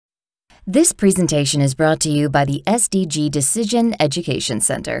This presentation is brought to you by the SDG Decision Education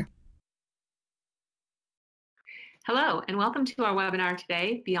Center. Hello, and welcome to our webinar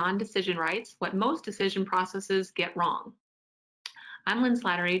today, Beyond Decision Rights, What Most Decision Processes Get Wrong. I'm Lynn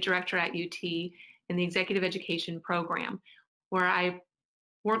Slattery, Director at UT in the Executive Education Program, where I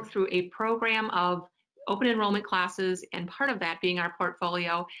work through a program of open enrollment classes, and part of that being our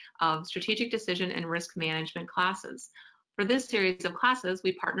portfolio of strategic decision and risk management classes. For this series of classes,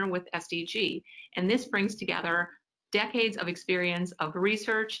 we partner with SDG, and this brings together decades of experience of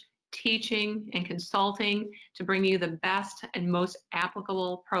research, teaching, and consulting to bring you the best and most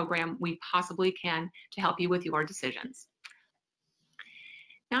applicable program we possibly can to help you with your decisions.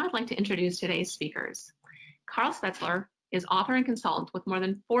 Now I'd like to introduce today's speakers. Carl Spetzler is author and consultant with more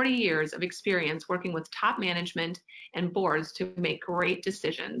than 40 years of experience working with top management and boards to make great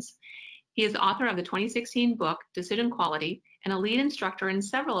decisions. He is the author of the 2016 book, Decision Quality, and a lead instructor in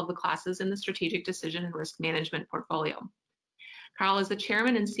several of the classes in the Strategic Decision and Risk Management portfolio. Carl is the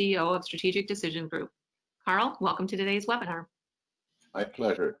chairman and CEO of Strategic Decision Group. Carl, welcome to today's webinar. My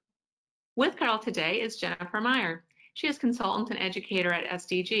pleasure. With Carl today is Jennifer Meyer. She is consultant and educator at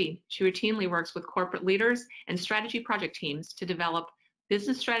SDG. She routinely works with corporate leaders and strategy project teams to develop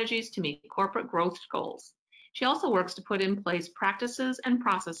business strategies to meet corporate growth goals. She also works to put in place practices and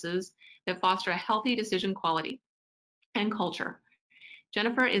processes that foster a healthy decision quality and culture.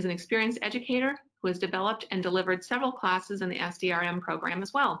 Jennifer is an experienced educator who has developed and delivered several classes in the SDRM program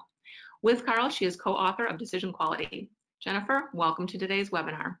as well. With Carl, she is co-author of Decision Quality. Jennifer, welcome to today's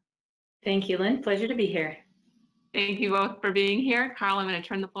webinar. Thank you, Lynn. Pleasure to be here. Thank you both for being here. Carl, I'm going to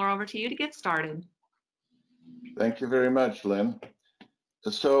turn the floor over to you to get started. Thank you very much, Lynn.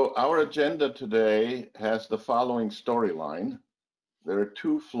 So our agenda today has the following storyline. There are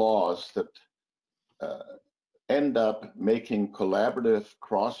two flaws that end up making collaborative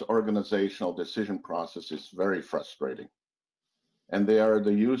cross-organizational decision processes very frustrating. And they are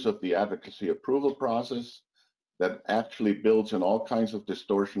the use of the advocacy-approval process that actually builds in all kinds of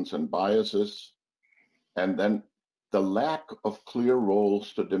distortions and biases, and then the lack of clear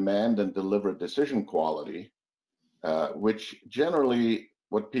roles to demand and deliver decision quality, which generally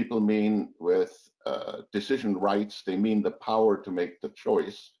what people mean with decision rights, they mean the power to make the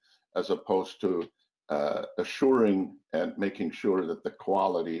choice as opposed to assuring and making sure that the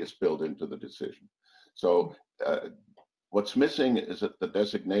quality is built into the decision. So what's missing is that the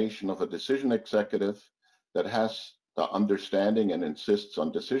designation of a decision executive that has the understanding and insists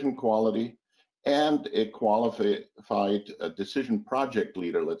on decision quality, and a qualified decision project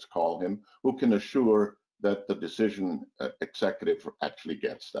leader, let's call him, who can assure that the decision executive actually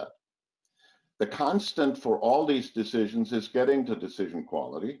gets that. The constant for all these decisions is getting to decision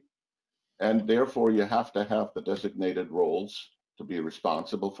quality, and therefore you have to have the designated roles to be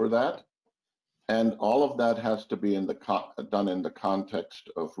responsible for that. And all of that has to be done in the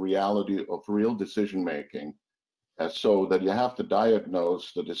context of reality of real decision making, so that you have to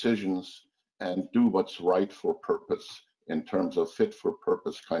diagnose the decisions and do what's right for purpose in terms of fit for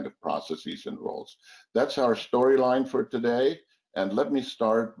purpose kind of processes and roles. That's our storyline for today. And let me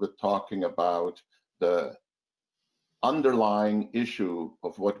start with talking about the underlying issue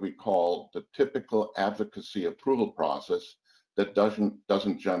of what we call the typical advocacy approval process that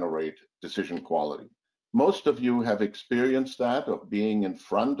doesn't generate decision quality. Most of you have experienced that, of being in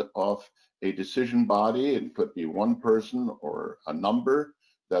front of a decision body. It could be one person or a number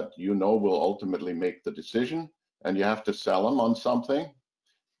that you know will ultimately make the decision, and you have to sell them on something.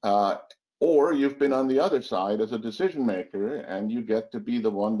 Or you've been on the other side as a decision maker, and you get to be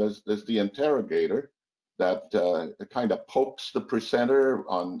the one that's the interrogator that kind of pokes the presenter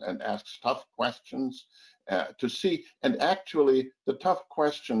on and asks tough questions to see. And actually, the tough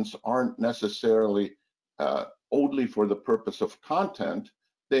questions aren't necessarily only for the purpose of content.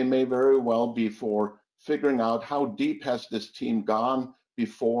 They may very well be for figuring out how deep has this team gone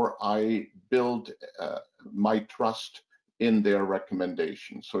before I build my trust in their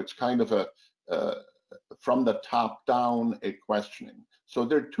recommendations. So it's kind of a from the top down a questioning. So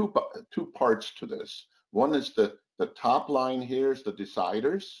there are two parts to this. One is the top line here is the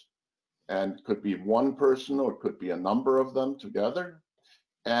deciders, and it could be one person or it could be a number of them together.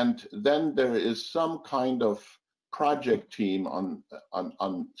 And then there is some kind of project team on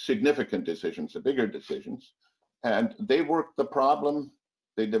significant decisions, the bigger decisions, and they work the problem.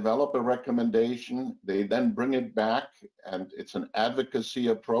 They develop a recommendation, they then bring it back, and it's an advocacy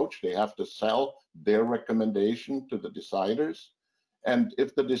approach. They have to sell their recommendation to the deciders. And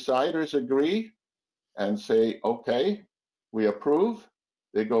if the deciders agree and say, okay, we approve,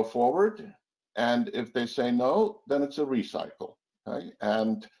 they go forward. And if they say no, then it's a recycle. Okay?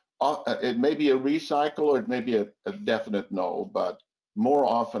 And it may be a recycle or it may be a definite no, but more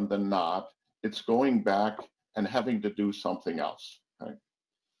often than not, it's going back and having to do something else. Okay?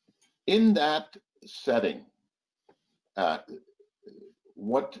 In that setting,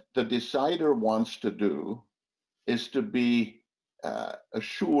 what the decider wants to do is to be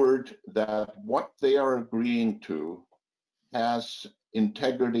assured that what they are agreeing to has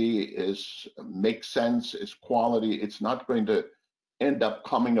integrity, makes sense, is quality. It's not going to end up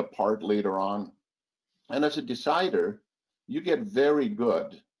coming apart later on. And as a decider, you get very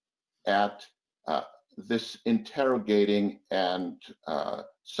good at this interrogating, and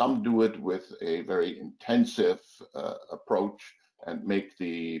some do it with a very intensive approach and make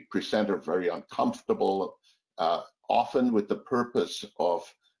the presenter very uncomfortable, often with the purpose of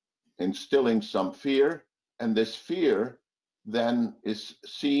instilling some fear. And this fear then is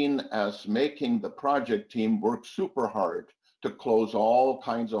seen as making the project team work super hard to close all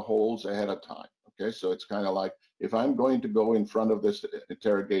kinds of holes ahead of time. Okay, so it's kind of like, if I'm going to go in front of this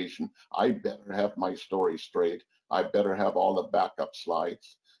interrogation, I better have my story straight. I better have all the backup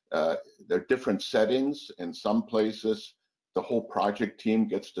slides. There are different settings. In some places, the whole project team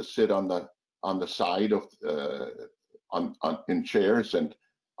gets to sit on the side of in chairs and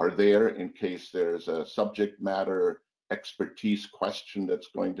are there in case there's a subject matter expertise question that's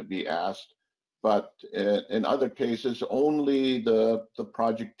going to be asked. But in other cases, only the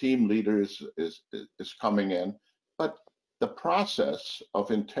project team leader is coming in. But the process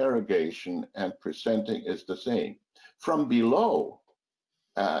of interrogation and presenting is the same. From below,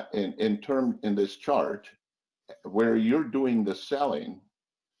 in this chart, where you're doing the selling,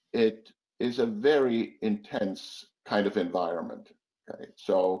 it is a very intense kind of environment. Okay,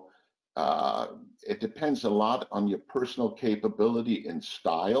 so it depends a lot on your personal capability and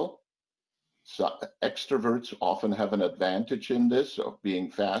style. So extroverts often have an advantage in this of being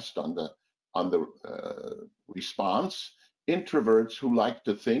fast on the response. Introverts who like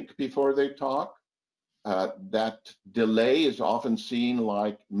to think before they talk, that delay is often seen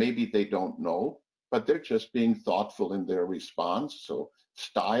like maybe they don't know, but they're just being thoughtful in their response. So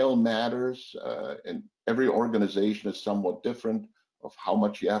style matters, and every organization is somewhat different of how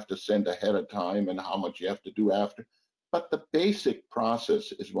much you have to send ahead of time and how much you have to do after. But the basic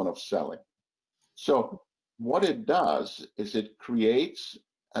process is one of selling. So what it does is it creates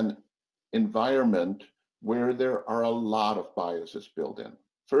an environment where there are a lot of biases built in.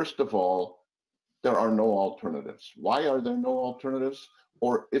 First of all, there are no alternatives. Why are there no alternatives?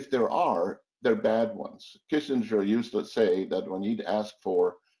 Or if there are, they're bad ones. Kissinger used to say that when he'd ask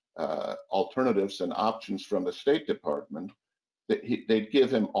for alternatives and options from the State Department, they'd give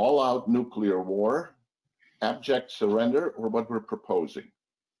him all-out nuclear war, abject surrender, or what we're proposing.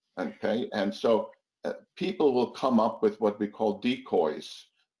 Okay, and so people will come up with what we call decoys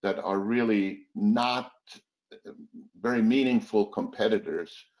that are really not very meaningful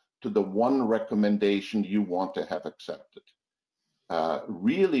competitors to the one recommendation you want to have accepted.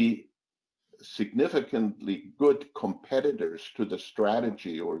 Really significantly good competitors to the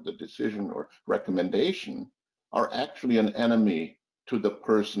strategy or the decision or recommendation are actually an enemy to the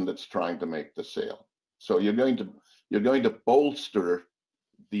person that's trying to make the sale. So you're going to bolster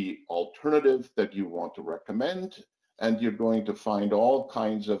the alternative that you want to recommend, and you're going to find all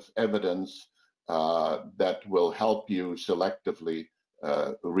kinds of evidence that will help you selectively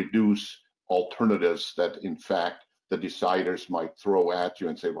reduce alternatives that in fact the deciders might throw at you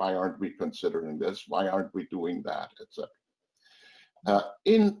and say, why aren't we considering this? Why aren't we doing that, etc.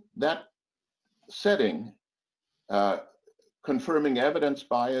 In that setting, confirming evidence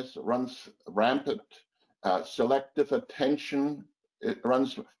bias runs rampant. Selective attention, it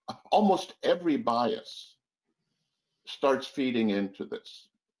runs, almost every bias starts feeding into this.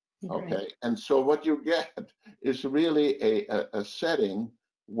 Okay, right. And so what you get is really a setting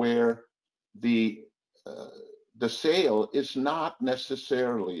where the sale is not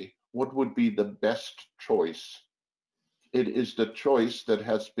necessarily what would be the best choice. It is the choice that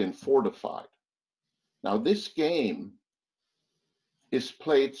has been fortified. Now, this game is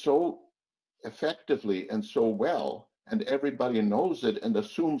played so effectively and so well, and everybody knows it and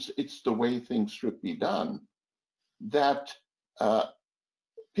assumes it's the way things should be done, that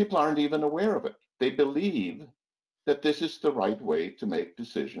people aren't even aware of it. They believe that this is the right way to make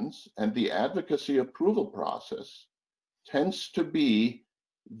decisions, and the advocacy approval process tends to be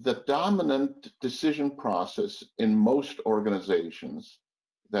the dominant decision process in most organizations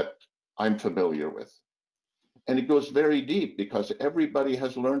that I'm familiar with. And it goes very deep because everybody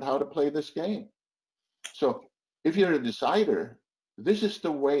has learned how to play this game. So if you're a decider, this is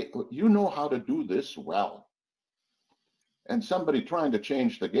the way, you know how to do this well. And somebody trying to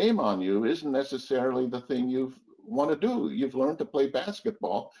change the game on you isn't necessarily the thing you want to do. You've learned to play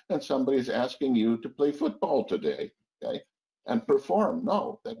basketball, and somebody's asking you to play football today, okay, and perform.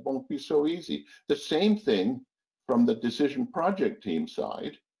 No, that won't be so easy. The same thing from the decision project team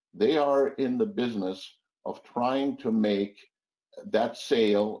side. They are in the business of trying to make that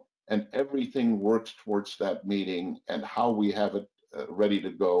sale, and everything works towards that meeting and how we have it ready to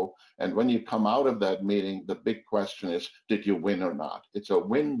go. And when you come out of that meeting, the big question is, did you win or not? It's a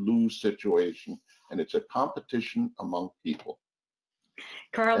win-lose situation, and it's a competition among people.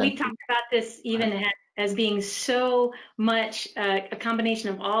 Carl, we talked about this even as being so much a combination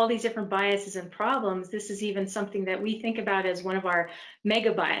of all these different biases and problems. This is even something that we think about as one of our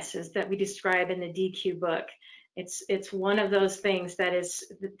mega biases that we describe in the DQ book. It's one of those things that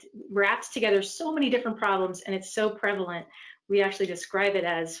wraps together so many different problems, and it's so prevalent. We actually describe it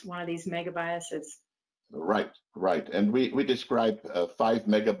as one of these mega biases. Right. And we describe 5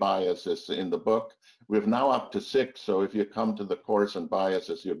 mega biases in the book. We're now up to 6, so if you come to the course on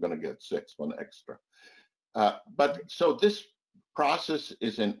biases, you're going to get 6, 1 extra. But so this process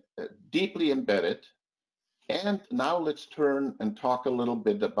is deeply embedded. And now let's turn and talk a little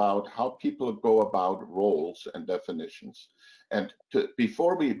bit about how people go about roles and definitions. And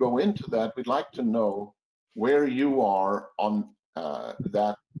before we go into that, we'd like to know where you are on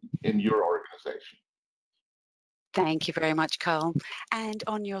that in your organization. Thank you very much, Carl. And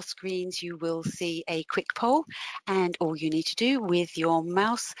on your screens, you will see a quick poll. And all you need to do with your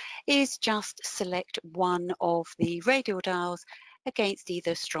mouse is just select one of the radial dials against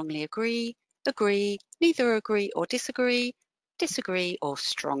either strongly agree, agree, neither agree or disagree, disagree or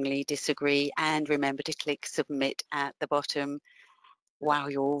strongly disagree. And remember to click submit at the bottom. Wow,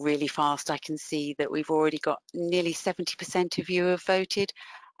 you're all really fast. I can see that we've already got nearly 70% of you have voted.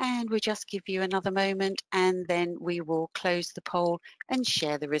 And we'll just give you another moment, and then we will close the poll and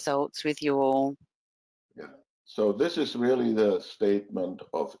share the results with you all. Yeah. So this is really the statement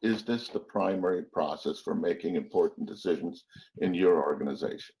of, is this the primary process for making important decisions in your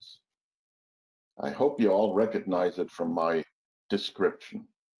organizations? I hope you all recognize it from my description.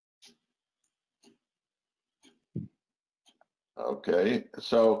 Okay,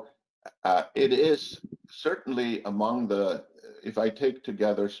 so it is certainly among the, if I take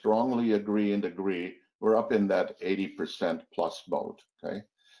together strongly agree and agree, we're up in that 80% plus mode, okay?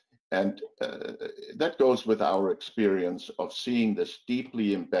 And that goes with our experience of seeing this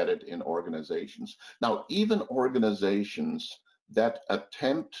deeply embedded in organizations. Now, even organizations that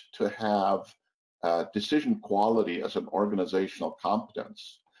attempt to have decision quality as an organizational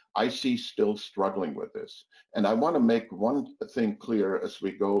competence, I see still struggling with this. And I want to make one thing clear as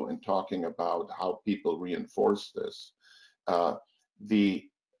we go in talking about how people reinforce this.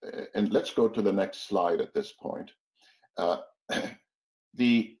 And let's go to the next slide at this point.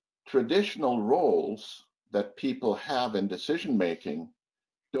 The traditional roles that people have in decision making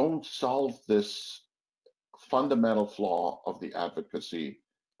don't solve this fundamental flaw of the advocacy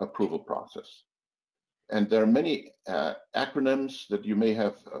approval process. And there are many acronyms that you may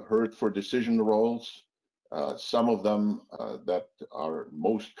have heard for decision roles. Some of them that are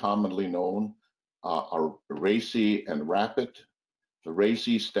most commonly known are RACI and RAPID. The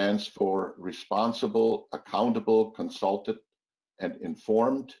RACI stands for responsible, accountable, consulted, and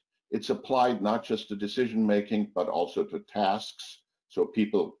informed. It's applied not just to decision making, but also to tasks. So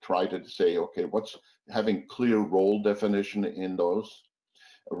people try to say, okay, what's having clear role definition in those.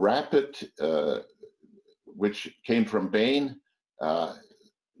 RAPID, which came from Bain,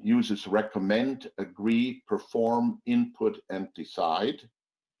 uses recommend, agree, perform, input, and decide.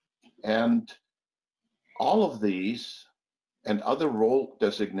 And all of these and other role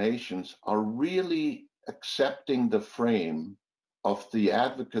designations are really accepting the frame of the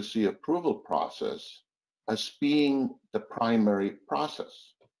advocacy approval process as being the primary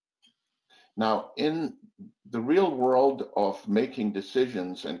process. Now, in the real world of making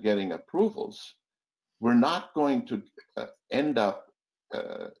decisions and getting approvals, we're not going to end up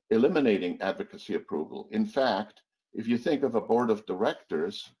eliminating advocacy approval. In fact, if you think of a board of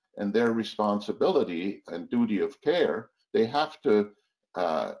directors and their responsibility and duty of care, they have to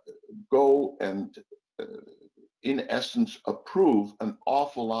go and, in essence, approve an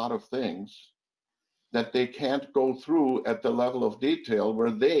awful lot of things that they can't go through at the level of detail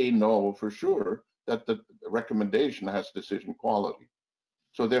where they know for sure that the recommendation has decision quality.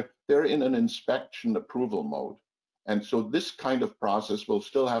 So they're in an inspection approval mode. And so this kind of process will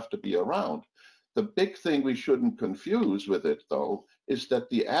still have to be around. The big thing we shouldn't confuse with it, though, is that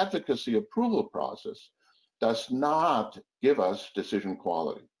the advocacy approval process does not give us decision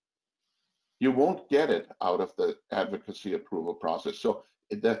quality. You won't get it out of the advocacy approval process. So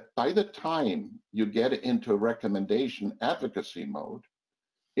that by the time you get into recommendation advocacy mode,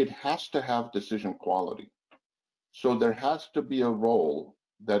 it has to have decision quality. So there has to be a role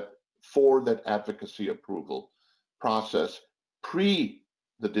that for that advocacy approval process pre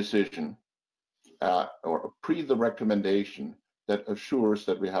the decision or pre the recommendation that assures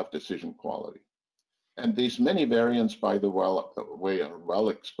that we have decision quality. And these many variants, by the way, are well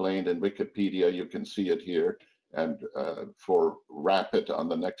explained in Wikipedia. You can see it here. And for rapid on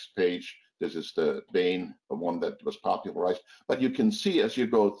the next page, this is the Bain one that was popularized. But you can see as you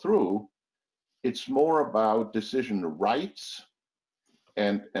go through, it's more about decision rights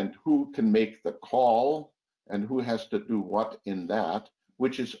and who can make the call and who has to do what in that,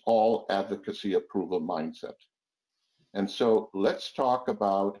 which is all advocacy approval mindset. And so let's talk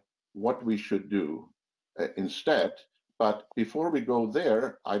about what we should do instead. But before we go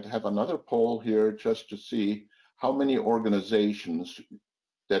there, I'd have another poll here just to see how many organizations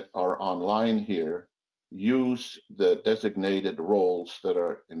that are online here use the designated roles that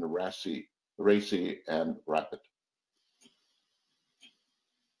are in RACI and RAPID.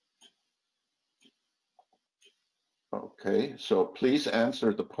 Okay, so please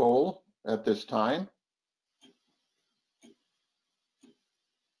answer the poll at this time.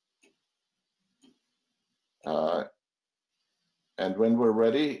 And when we're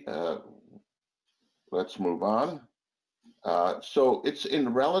ready, let's move on. So it's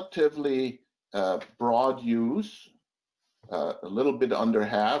in relatively broad use. A little bit under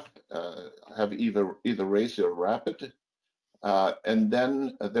half have either RACI or RAPID. And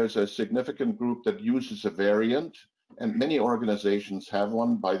then there's a significant group that uses a variant, and many organizations have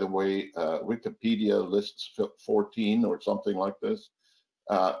one. By the way, Wikipedia lists 14 or something like this.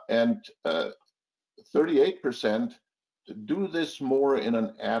 And 38% do this more in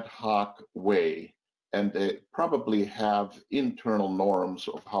an ad hoc way, and they probably have internal norms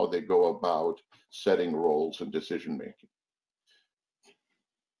of how they go about setting roles and decision making.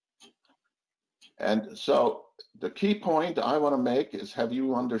 And so the key point I want to make is have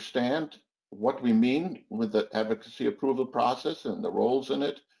you understand what we mean with the advocacy approval process and the roles in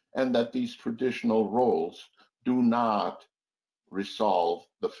it, and that these traditional roles do not resolve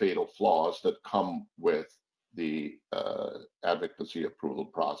the fatal flaws that come with the advocacy approval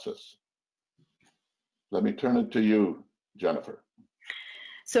process. Let me turn it to you, Jennifer.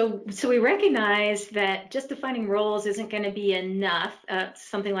 So we recognize that just defining roles isn't going to be enough,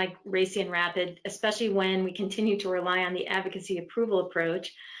 something like RACI and RAPID, especially when we continue to rely on the advocacy approval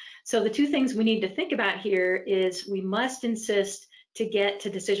approach. So the two things we need to think about here is we must insist to get to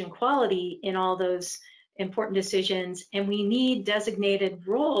decision quality in all those important decisions, and we need designated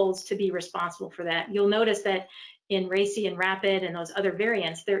roles to be responsible for that. You'll notice that in RACI and RAPID and those other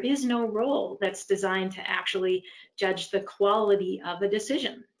variants, there is no role that's designed to actually judge the quality of a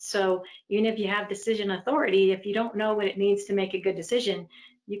decision. So even if you have decision authority, if you don't know what it needs to make a good decision,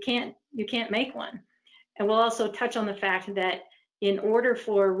 you can't make one. And we'll also touch on the fact that in order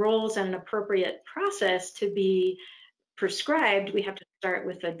for roles and an appropriate process to be prescribed, we have to start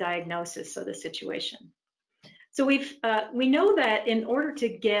with a diagnosis of the situation. So we know that in order to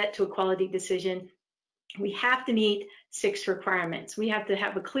get to a quality decision, we have to meet 6 requirements. We have to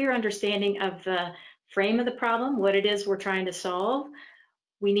have a clear understanding of the frame of the problem, what it is we're trying to solve.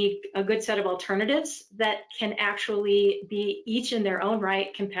 We need a good set of alternatives that can actually be each in their own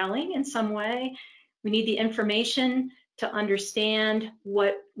right compelling in some way. We need the information to understand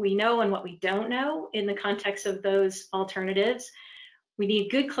what we know and what we don't know in the context of those alternatives. We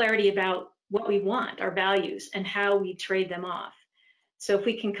need good clarity about what we want, our values, and how we trade them off. So if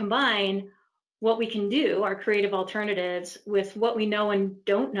we can combine what we can do, our creative alternatives, with what we know and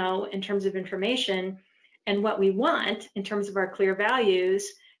don't know in terms of information, and what we want in terms of our clear values,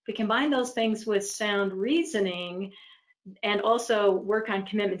 if we combine those things with sound reasoning and also work on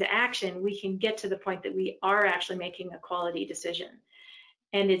commitment to action, we can get to the point that we are actually making a quality decision.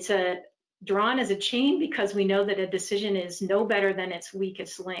 And it's drawn as a chain because we know that a decision is no better than its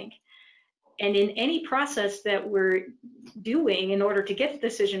weakest link. And in any process that we're doing in order to get to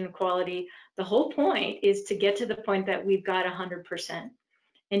decision quality, the whole point is to get to the point that we've got 100%.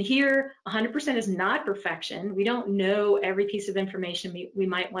 And here, 100% is not perfection. We don't know every piece of information we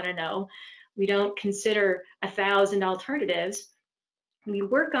might want to know. We don't consider 1,000 alternatives. We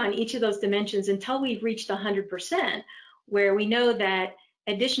work on each of those dimensions until we've reached 100%, where we know that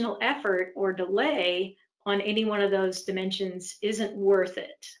additional effort or delay on any one of those dimensions isn't worth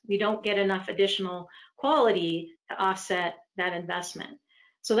it. We don't get enough additional quality to offset that investment.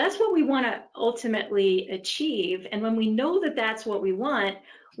 So that's what we want to ultimately achieve. And when we know that that's what we want,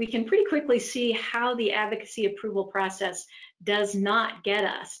 we can pretty quickly see how the advocacy approval process does not get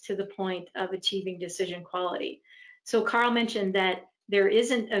us to the point of achieving decision quality. So Carl mentioned that there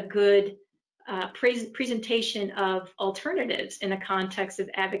isn't a good presentation of alternatives in the context of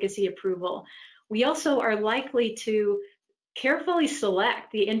advocacy approval. We also are likely to carefully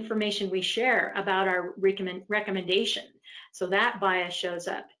select the information we share about our recommendation. So that bias shows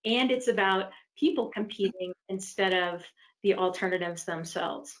up, and it's about people competing instead of the alternatives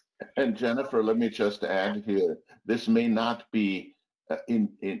themselves. And Jennifer, let me just add here, this may not be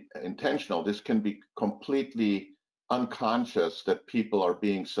intentional. This can be completely unconscious that people are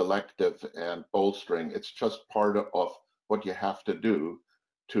being selective and bolstering. It's just part of what you have to do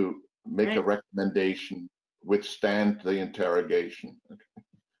to make a recommendation, withstand the interrogation.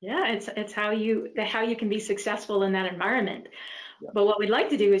 Yeah, it's how you can be successful in that environment. Yeah. But what we'd like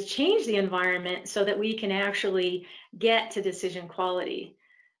to do is change the environment so that we can actually get to decision quality.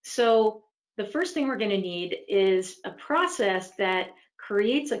 So the first thing we're going to need is a process that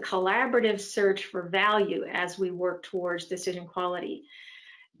creates a collaborative search for value as we work towards decision quality.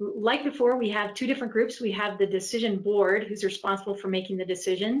 Like before, we have two different groups. We have the decision board, who's responsible for making the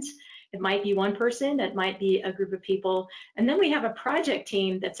decisions. It might be one person, it might be a group of people. And then we have a project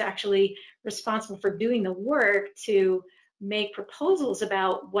team that's actually responsible for doing the work to make proposals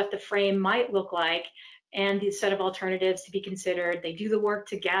about what the frame might look like and the set of alternatives to be considered. They do the work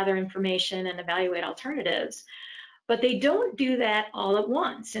to gather information and evaluate alternatives, but they don't do that all at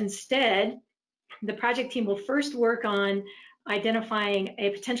once. Instead, the project team will first work on identifying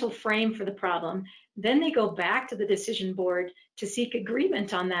a potential frame for the problem. Then they go back to the decision board to seek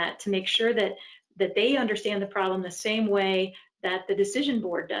agreement on that, to make sure that they understand the problem the same way that the decision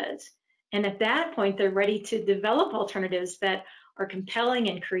board does. And at that point, they're ready to develop alternatives that are compelling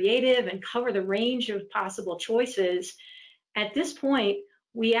and creative and cover the range of possible choices. At this point,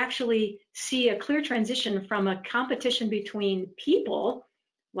 we actually see a clear transition from a competition between people,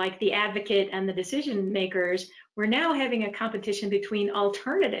 like the advocate and the decision makers. We're now having a competition between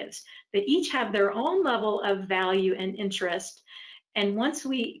alternatives that each have their own level of value and interest. And once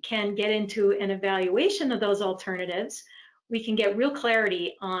we can get into an evaluation of those alternatives, we can get real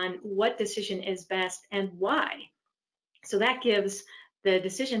clarity on what decision is best and why. So that gives the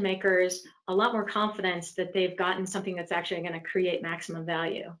decision makers a lot more confidence that they've gotten something that's actually going to create maximum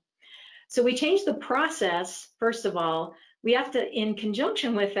value. So we change the process. First of all, we have to, in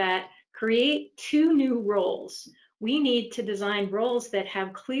conjunction with that, create two new roles. We need to design roles that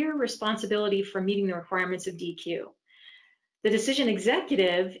have clear responsibility for meeting the requirements of DQ. The decision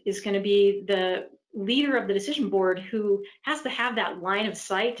executive is going to be the leader of the decision board who has to have that line of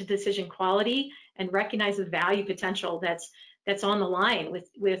sight to decision quality and recognize the value potential that's on the line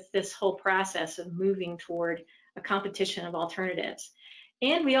with this whole process of moving toward a competition of alternatives.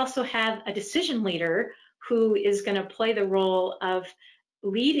 And we also have a decision leader who is going to play the role of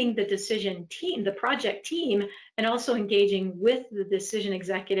leading the decision team, the project team, and also engaging with the decision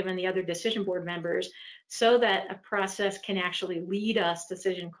executive and the other decision board members so that a process can actually lead us to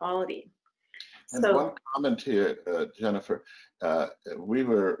decision quality. And one comment here, Jennifer, we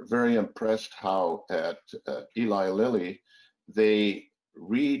were very impressed how at Eli Lilly, they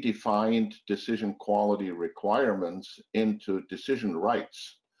redefined decision quality requirements into decision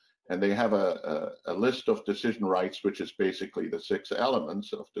rights. And they have a list of decision rights, which is basically the 6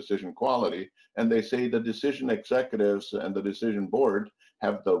 elements of decision quality. And they say the decision executives and the decision board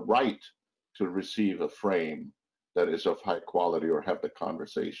have the right to receive a frame that is of high quality or have the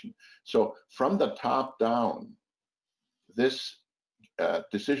conversation. So from the top down, this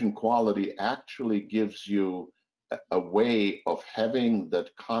decision quality actually gives you a way of having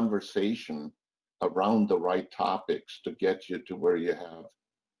that conversation around the right topics to get you to where you have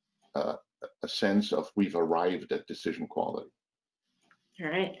a sense of we've arrived at decision quality. All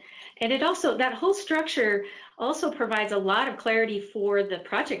right. And it also, that whole structure also provides a lot of clarity for the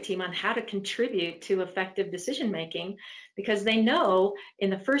project team on how to contribute to effective decision making, because they know in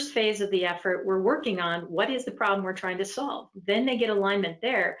the first phase of the effort, we're working on what is the problem we're trying to solve. Then they get alignment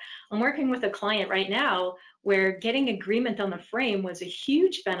there. I'm working with a client right now where getting agreement on the frame was a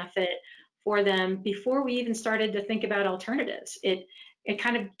huge benefit for them before we even started to think about alternatives. It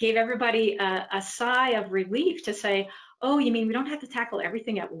kind of gave everybody a sigh of relief to say, oh, you mean we don't have to tackle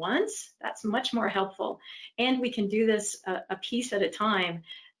everything at once? That's much more helpful. And we can do this a piece at a time.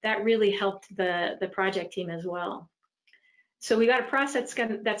 That really helped the project team as well. So we got a process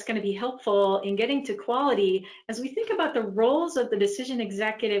that's going to be helpful in getting to quality. As we think about the roles of the decision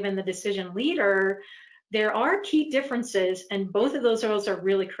executive and the decision leader, there are key differences, and both of those roles are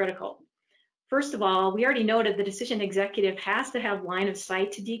really critical. First of all, we already noted the decision executive has to have line of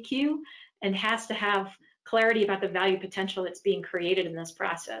sight to DQ and has to have clarity about the value potential that's being created in this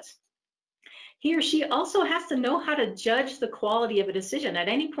process. He or she also has to know how to judge the quality of a decision at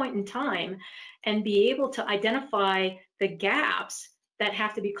any point in time and be able to identify the gaps that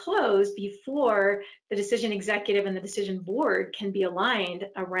have to be closed before the decision executive and the decision board can be aligned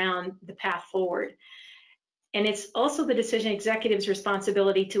around the path forward. And it's also the decision executive's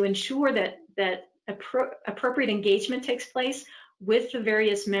responsibility to ensure that appropriate engagement takes place with the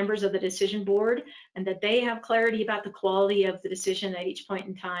various members of the decision board and that they have clarity about the quality of the decision at each point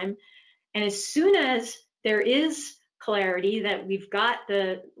in time. And as soon as there is clarity that we've got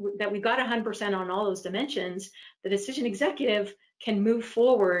 100% on all those dimensions, the decision executive can move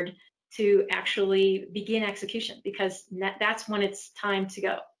forward to actually begin execution, because that's when it's time to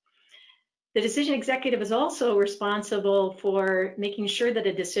go. The decision executive is also responsible for making sure that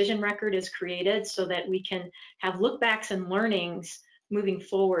a decision record is created so that we can have lookbacks and learnings moving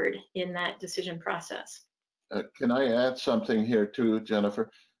forward in that decision process. Can I add something here too, Jennifer?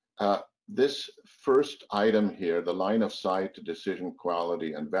 This first item here, the line of sight to decision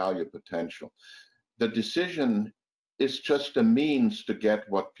quality and value potential, the decision is just a means to get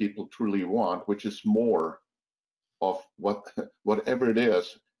what people truly want, which is more of whatever it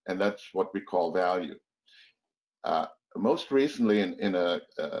is, and that's what we call value. Most recently in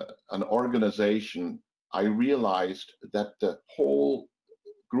an organization, I realized that the whole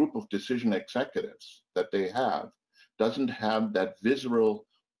group of decision executives that they have doesn't have that visceral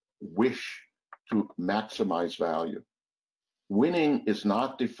wish to maximize value. Winning is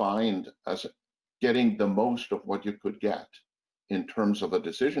not defined as getting the most of what you could get in terms of a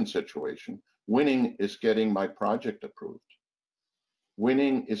decision situation. Winning is getting my project approved.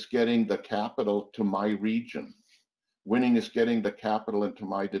 Winning is getting the capital to my region. Winning is getting the capital into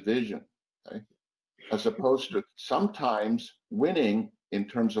my division, okay? As opposed to sometimes winning in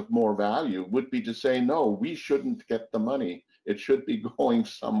terms of more value would be to say, no, we shouldn't get the money. It should be going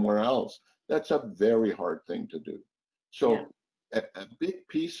somewhere else. That's a very hard thing to do. So a big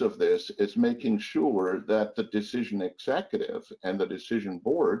piece of this is making sure that the decision executive and the decision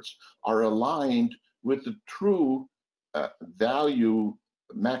boards are aligned with the true value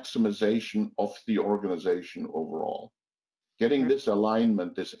maximization of the organization overall. Getting this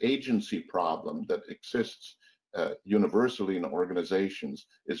alignment, this agency problem that exists universally in organizations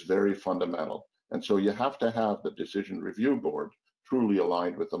is very fundamental. And so you have to have the decision review board truly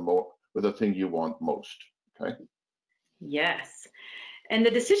aligned with the thing you want most, okay? Yes. And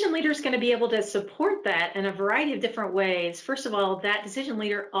the decision leader is going to be able to support that in a variety of different ways. First of all, that decision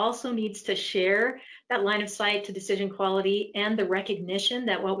leader also needs to share that line of sight to decision quality and the recognition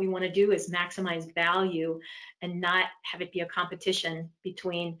that what we want to do is maximize value and not have it be a competition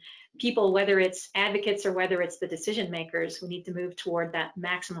between people, whether it's advocates or whether it's the decision makers. We need to move toward that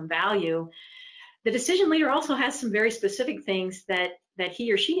maximum value. The decision leader also has some very specific things that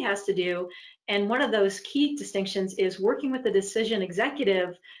he or she has to do. And one of those key distinctions is working with the decision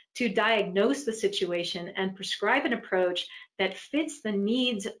executive to diagnose the situation and prescribe an approach that fits the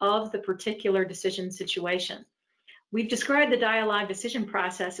needs of the particular decision situation. We've described the dialogue decision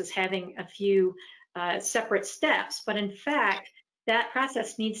process as having a few separate steps, but in fact, that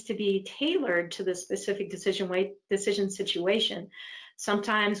process needs to be tailored to the specific decision situation.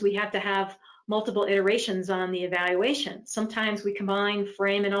 Sometimes we have to have multiple iterations on the evaluation. Sometimes we combine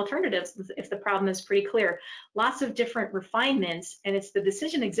frame and alternatives if the problem is pretty clear. Lots of different refinements, and it's the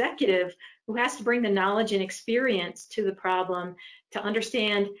decision executive who has to bring the knowledge and experience to the problem to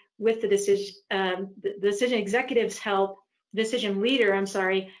understand with the decision executive's help. Decision leader,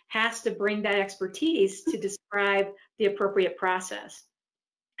 has to bring that expertise to describe the appropriate process.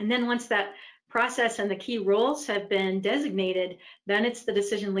 And then once that process and the key roles have been designated, then it's the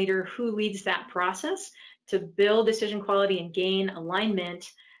decision leader who leads that process to build decision quality and gain alignment,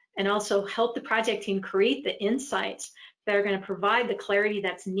 and also help the project team create the insights that are going to provide the clarity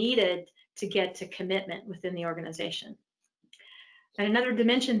that's needed to get to commitment within the organization. And another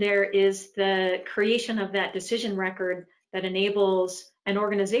dimension there is the creation of that decision record that enables an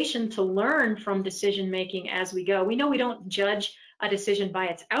organization to learn from decision making as we go. We know we don't judge a decision by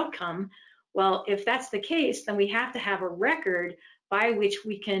its outcome. Well, if that's the case, then we have to have a record by which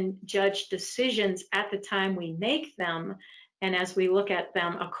we can judge decisions at the time we make them and as we look at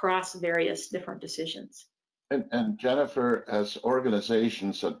them across various different decisions. And Jennifer, as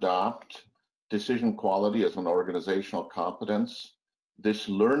organizations adopt decision quality as an organizational competence, this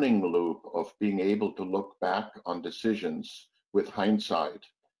learning loop of being able to look back on decisions with hindsight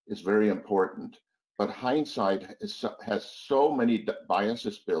is very important. But hindsight has so many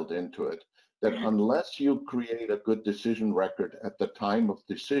biases built into it that unless you create a good decision record at the time of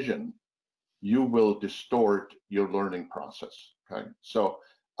decision, you will distort your learning process. Okay, so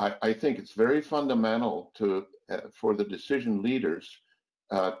I think it's very fundamental to for the decision leaders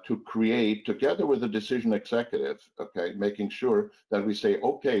to create, together with the decision executive, okay, making sure that we say,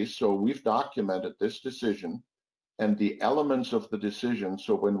 okay, so we've documented this decision and the elements of the decision.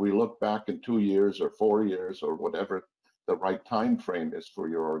 So when we look back in 2 years or 4 years or whatever the right time frame is for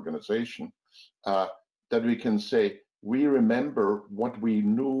your organization, that we can say, we remember what we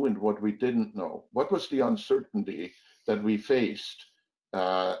knew and what we didn't know. What was the uncertainty that we faced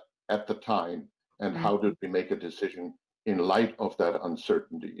at the time, and how did we make a decision in light of that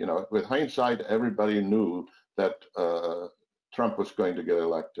uncertainty? You know, with hindsight, everybody knew that Trump was going to get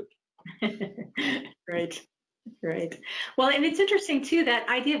elected. Right. Right. Well, and it's interesting too, that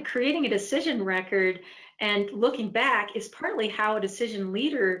idea of creating a decision record and looking back is partly how a decision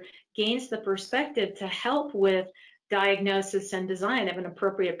leader gains the perspective to help with diagnosis and design of an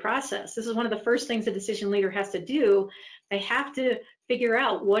appropriate process. This is one of the first things a decision leader has to do. They have to figure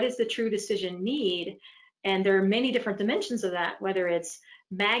out what is the true decision need. And there are many different dimensions of that, whether it's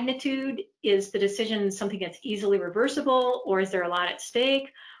magnitude, is the decision something that's easily reversible, or is there a lot at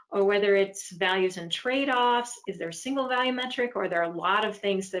stake? Or whether it's values and trade-offs, is there a single value metric, or are there a lot of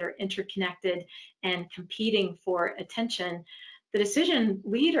things that are interconnected and competing for attention? The decision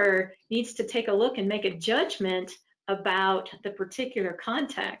leader needs to take a look and make a judgment about the particular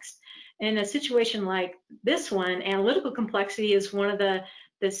context. In a situation like this one, analytical complexity is one of the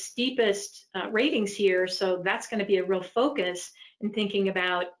steepest ratings here, so that's going to be a real focus in thinking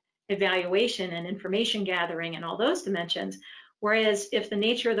about evaluation and information gathering and all those dimensions. Whereas if the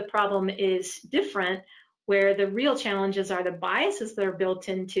nature of the problem is different, where the real challenges are the biases that are built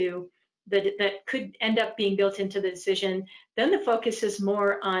into, that could end up being built into the decision, then the focus is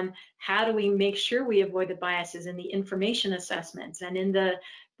more on how do we make sure we avoid the biases in the information assessments and in the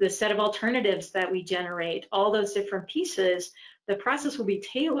set of alternatives that we generate. All those different pieces, the process will be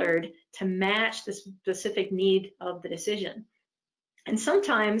tailored to match the specific need of the decision. And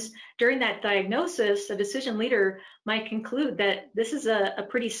sometimes during that diagnosis, a decision leader might conclude that this is a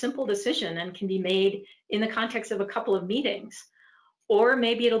pretty simple decision and can be made in the context of a couple of meetings. Or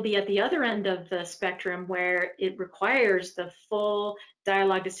maybe it'll be at the other end of the spectrum where it requires the full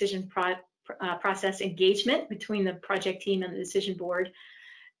dialogue decision process engagement between the project team and the decision board.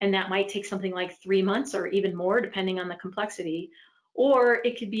 And that might take something like 3 months or even more, depending on the complexity. Or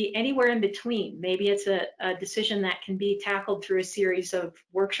it could be anywhere in between. Maybe it's a decision that can be tackled through a series of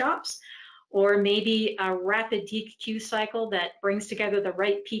workshops, or maybe a rapid DQ cycle that brings together the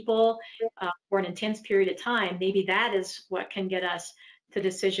right people for an intense period of time. Maybe that is what can get us to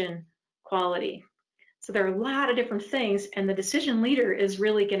decision quality. So there are a lot of different things, and the decision leader is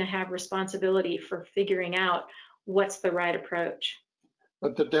really going to have responsibility for figuring out what's the right approach.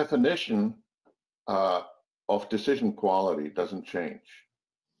 But the definition of decision quality doesn't change.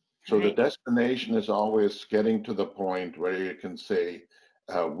 So Right. the destination is always getting to the point where you can say,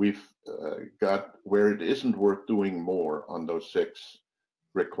 we've got where it isn't worth doing more on those 6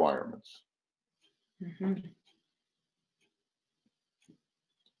 requirements. Mm-hmm.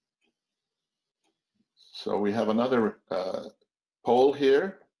 So we have another poll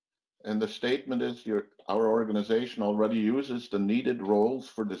here, and the statement is our organization already uses the needed roles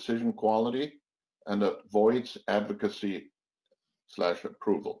for decision quality and avoids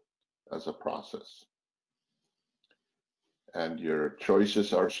advocacy/approval as a process. And your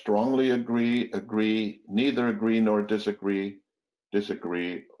choices are strongly agree, neither agree nor disagree,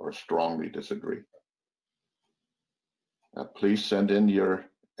 disagree, or strongly disagree. Please send in your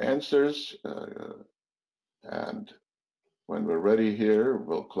answers, and when we're ready here,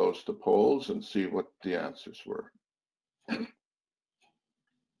 we'll close the polls and see what the answers were.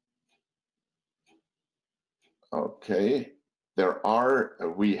 Okay,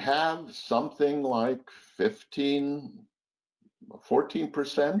 we have something like 14%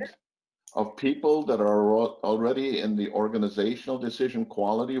 of people that are already in the organizational decision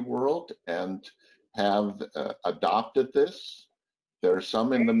quality world and have adopted this. There are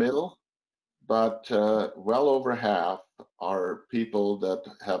some in the middle, but well over half are people that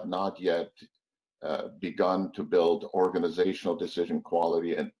have not yet begun to build organizational decision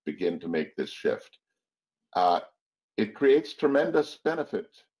quality and begin to make this shift. It creates tremendous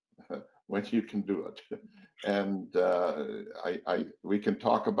benefit when you can do it. And we can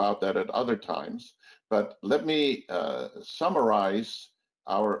talk about that at other times, but let me summarize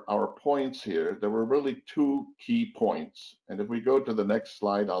our points here. There were really 2 key points. And if we go to the next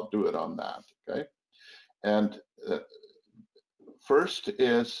slide, I'll do it on that, okay? And first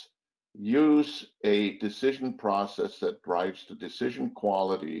is use a decision process that drives the decision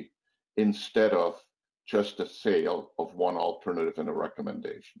quality instead of just a sale of one alternative and a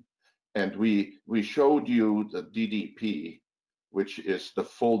recommendation. And we showed you the DDP, which is the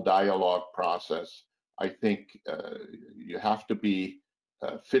full dialogue process. I think you have to be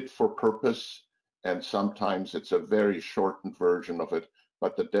fit for purpose, and sometimes it's a very shortened version of it,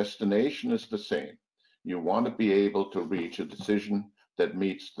 but the destination is the same. You want to be able to reach a decision that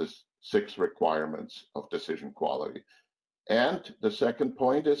meets the 6 requirements of decision quality. And the second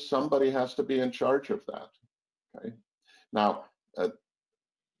point is somebody has to be in charge of that. Okay. Now,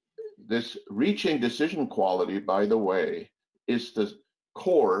 this reaching decision quality, by the way, is the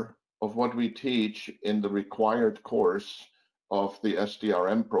core of what we teach in the required course of the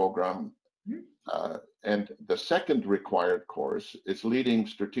SDRM program. And the second required course is leading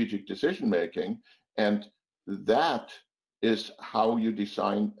strategic decision making, and that is how you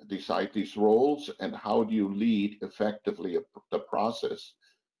decide these roles and how do you lead effectively the process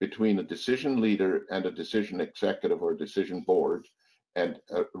between a decision leader and a decision executive or decision board, and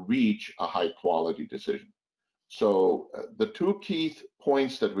reach a high quality decision. So the 2 key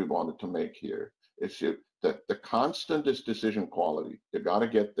points that we wanted to make here is that the constant is decision quality. You got to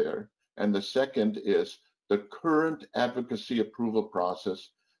get there. And the second is the current advocacy approval process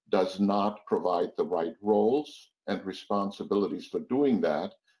does not provide the right roles and responsibilities for doing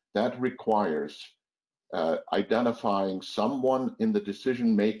that. That requires identifying someone in the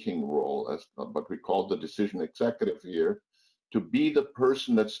decision-making role, as what we call the decision executive here, to be the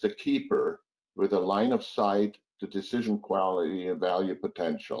person that's the keeper with a line of sight to decision quality and value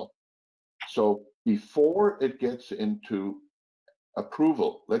potential. So before it gets into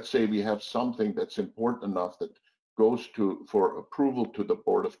approval, let's say we have something that's important enough that goes for approval to the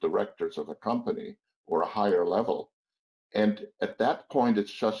board of directors of a company or a higher level, and at that point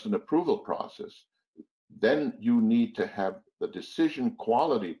it's just an approval process, then you need to have the decision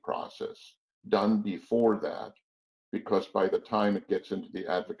quality process done before that, because by the time it gets into the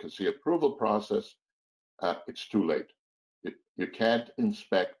advocacy approval process, it's too late. You can't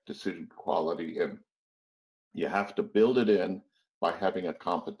inspect decision quality in. You have to build it in by having a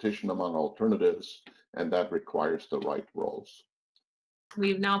competition among alternatives, and that requires the right roles.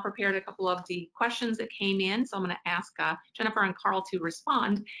 We've now prepared a couple of the questions that came in, so I'm going to ask Jennifer and Carl to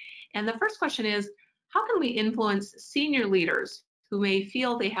respond. And the first question is, how can we influence senior leaders who may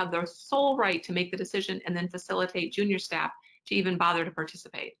feel they have the sole right to make the decision and then facilitate junior staff to even bother to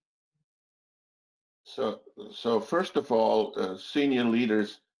participate? So first of all, senior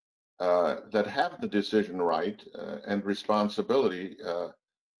leaders that have the decision right and responsibility,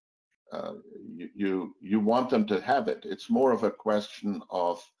 you want them to have it. It's more of a question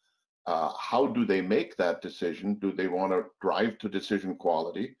of how do they make that decision? Do they want to drive to decision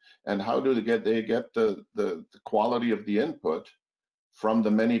quality? And how do they get the quality of the input from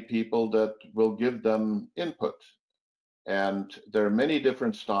the many people that will give them input? And there are many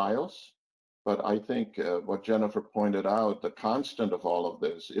different styles, but I think what Jennifer pointed out, the constant of all of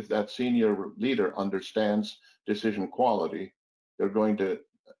this, if that senior leader understands decision quality, they're going to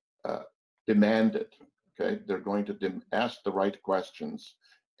demand it. Okay, they're going to ask the right questions,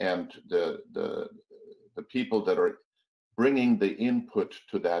 and the people that are bringing the input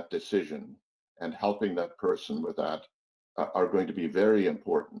to that decision and helping that person with that are going to be very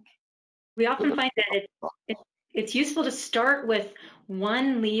important. We often find that it's useful to start with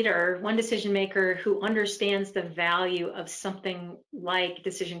one leader, one decision maker who understands the value of something like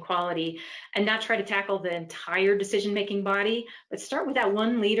decision quality, and not try to tackle the entire decision-making body, but start with that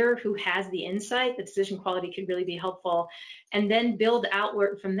one leader who has the insight that decision quality could really be helpful, and then build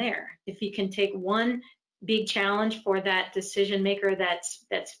outward from there. If you can take one big challenge for that decision maker that's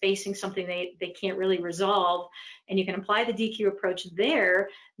facing something they can't really resolve, and you can apply the DQ approach there,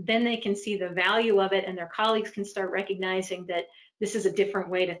 then they can see the value of it, and their colleagues can start recognizing that this is a different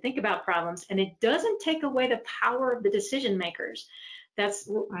way to think about problems, and it doesn't take away the power of the decision makers. That's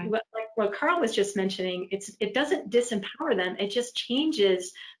right. What Carl was just mentioning. It doesn't disempower them, it just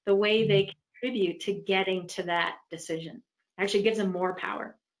changes the way they contribute to getting to that decision. It actually gives them more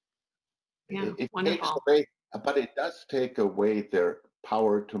power. Yeah, it wonderful. Takes away, but it does take away their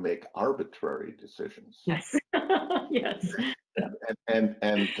power to make arbitrary decisions. Yes. Yes. And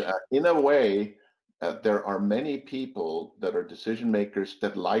in a way, there are many people that are decision makers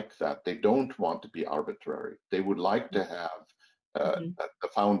that like that. They don't want to be arbitrary. They would like to have a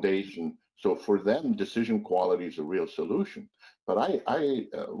foundation. So for them, decision quality is a real solution. But I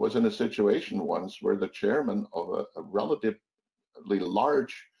was in a situation once where the chairman of a relatively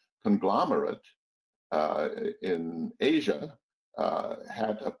large conglomerate in Asia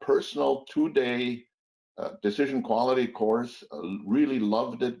had a personal 2-day decision quality course, really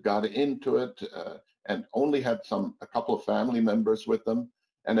loved it, got into it, and only had a couple of family members with them.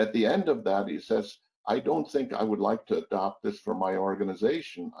 And at the end of that, he says, I don't think I would like to adopt this for my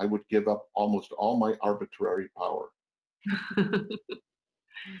organization. I would give up almost all my arbitrary power.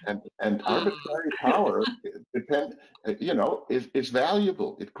 And arbitrary power is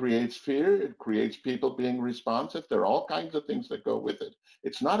valuable. It creates fear. It creates people being responsive. There are all kinds of things that go with it.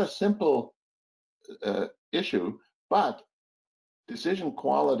 It's not a simple issue, but decision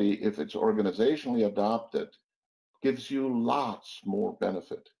quality, if it's organizationally adopted, gives you lots more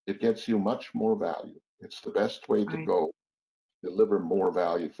benefit. It gets you much more value. It's the best way to go, deliver more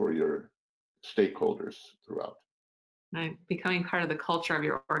value for your stakeholders throughout. Right, becoming part of the culture of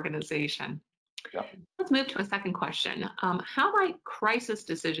your organization. Yeah. Let's move to a second question. How might crisis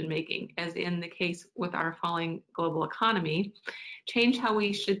decision-making, as in the case with our falling global economy, change how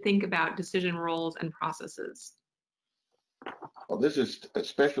we should think about decision roles and processes? Well, this is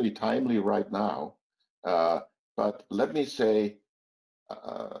especially timely right now, but let me say,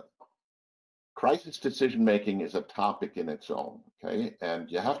 crisis decision-making is a topic in its own, okay? And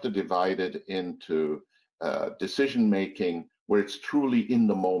you have to divide it into decision-making where it's truly in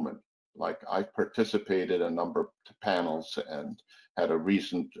the moment. Like I've participated in a number of panels and had a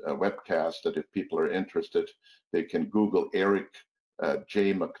recent webcast that if people are interested, they can Google Eric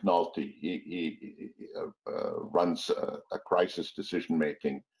J. McNulty. He runs a crisis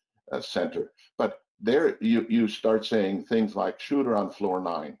decision-making center. But there you start saying things like shooter on floor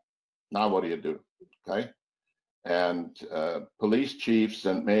 9. Now what do you do, okay? And police chiefs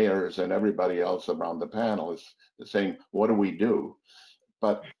and mayors and everybody else around the panel is saying, what do we do?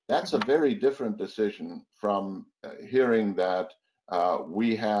 But that's a very different decision from hearing that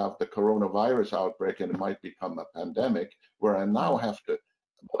we have the coronavirus outbreak and it might become a pandemic, where I now have to,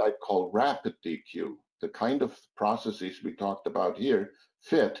 what I call rapid DQ, the kind of processes we talked about here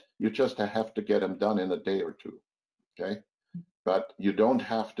fit, you just have to get them done in a day or two, okay? But you don't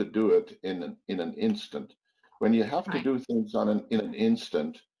have to do it in an instant. When you have to do things in an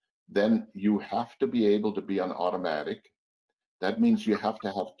instant, then you have to be able to be on automatic. That means you have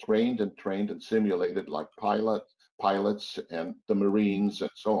to have trained and simulated, like pilots and the Marines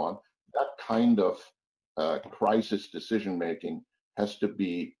and so on. That kind of crisis decision making has to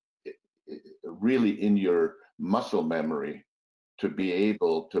be really in your muscle memory to be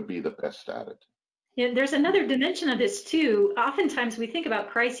able to be the best at it. Yeah, there's another dimension of this too. Oftentimes we think about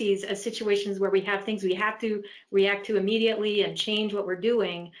crises as situations where we have things we have to react to immediately and change what we're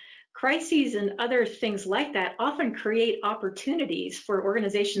doing. Crises and other things like that often create opportunities for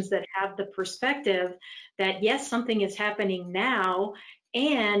organizations that have the perspective that, yes, something is happening now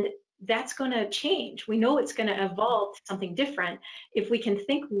and that's going to change. We know it's going to evolve to something different. If we can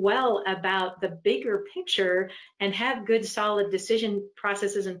think well about the bigger picture and have good, solid decision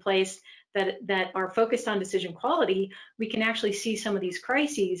processes in place that are focused on decision quality, we can actually see some of these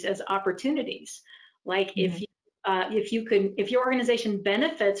crises as opportunities. Like if your organization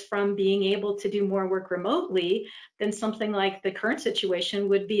benefits from being able to do more work remotely, then something like the current situation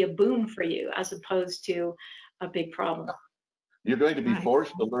would be a boon for you as opposed to a big problem. You're going to be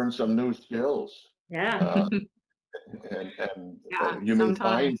forced to learn some new skills. Yeah. And you may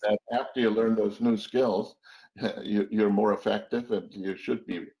find that after you learn those new skills, you're more effective and you should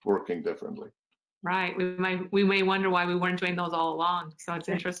be working differently. Right. We may wonder why we weren't doing those all along. So it's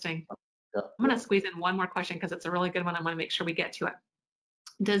interesting. Yeah. I'm going to squeeze in one more question because it's a really good one. I want to make sure we get to it.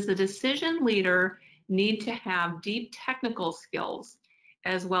 Does the decision leader need to have deep technical skills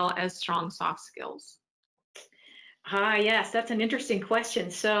as well as strong soft skills? Yes, that's an interesting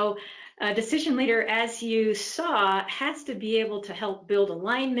question. So a decision leader, as you saw, has to be able to help build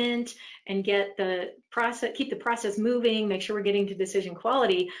alignment and get the process, keep the process moving, make sure we're getting to decision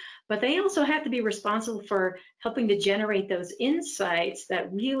quality. But they also have to be responsible for helping to generate those insights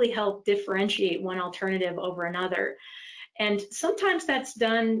that really help differentiate one alternative over another. And sometimes that's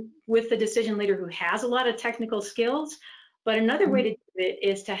done with the decision leader who has a lot of technical skills. But another way to do it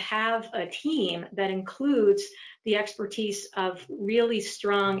is to have a team that includes the expertise of really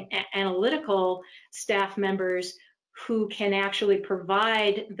strong analytical staff members who can actually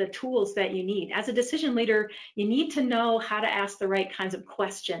provide the tools that you need. As a decision leader, you need to know how to ask the right kinds of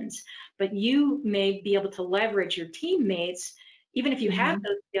questions, but you may be able to leverage your teammates. Even if you have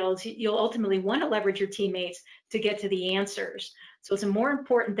those skills, you'll ultimately want to leverage your teammates to get to the answers. So it's more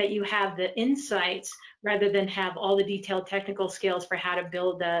important that you have the insights rather than have all the detailed technical skills for how to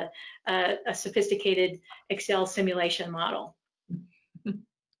build a sophisticated Excel simulation model.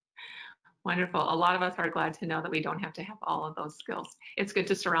 Wonderful. A lot of us are glad to know that we don't have to have all of those skills. It's good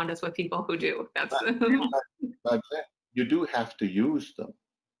to surround us with people who do. That's but you do have to use them.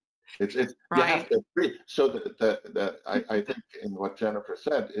 It's right. You have to agree. So I think in what Jennifer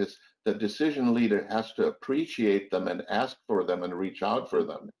said is the decision leader has to appreciate them and ask for them and reach out for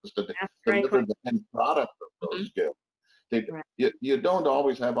them. It's to deliver the end product of those skills. You don't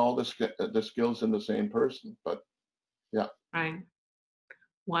always have all the skills in the same person, but yeah. Right.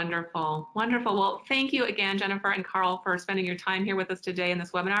 Wonderful. Wonderful. Well, thank you again, Jennifer and Carl, for spending your time here with us today in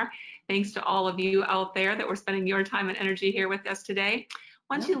this webinar. Thanks to all of you out there that were spending your time and energy here with us today.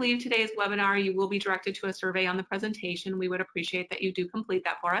 Once you leave today's webinar, you will be directed to a survey on the presentation. We would appreciate that you do complete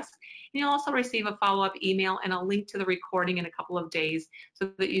that for us. And you'll also receive a follow-up email and a link to the recording in a couple of days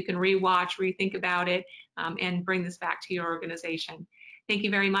so that you can rewatch, rethink about it, and bring this back to your organization. Thank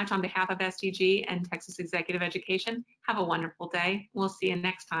you very much on behalf of SDG and Texas Executive Education. Have a wonderful day. We'll see you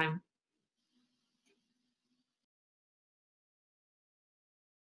next time.